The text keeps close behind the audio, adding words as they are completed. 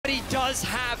does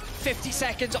have 50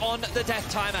 seconds on the death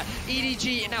timer.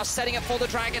 EDG now setting up for the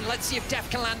Dragon. Let's see if Def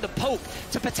can land the Pope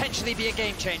to potentially be a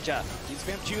game changer.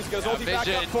 Choose goes ulti back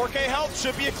up, 4K health,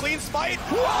 should be a clean smite.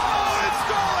 Whoa, it's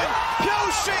stolen!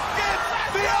 Pyosik gets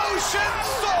the Ocean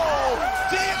Soul!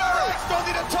 DRX don't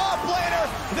need a top laner,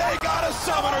 they got a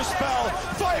summoner spell.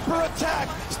 Viper attack,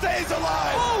 stays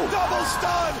alive, double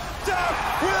stun, Def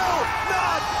will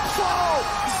not fall!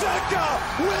 Zeka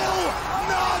will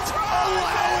not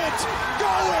allow it!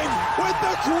 Going with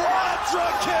the quadra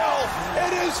kill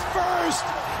in his first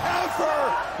ever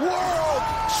World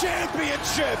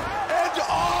Championship, and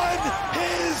on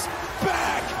his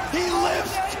back he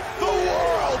lifts the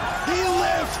world, he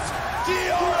lifts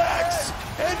DRX,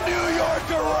 and New York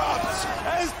erupts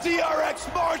as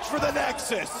DRX march for the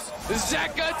Nexus.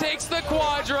 Zeka takes the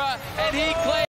quadra and he claims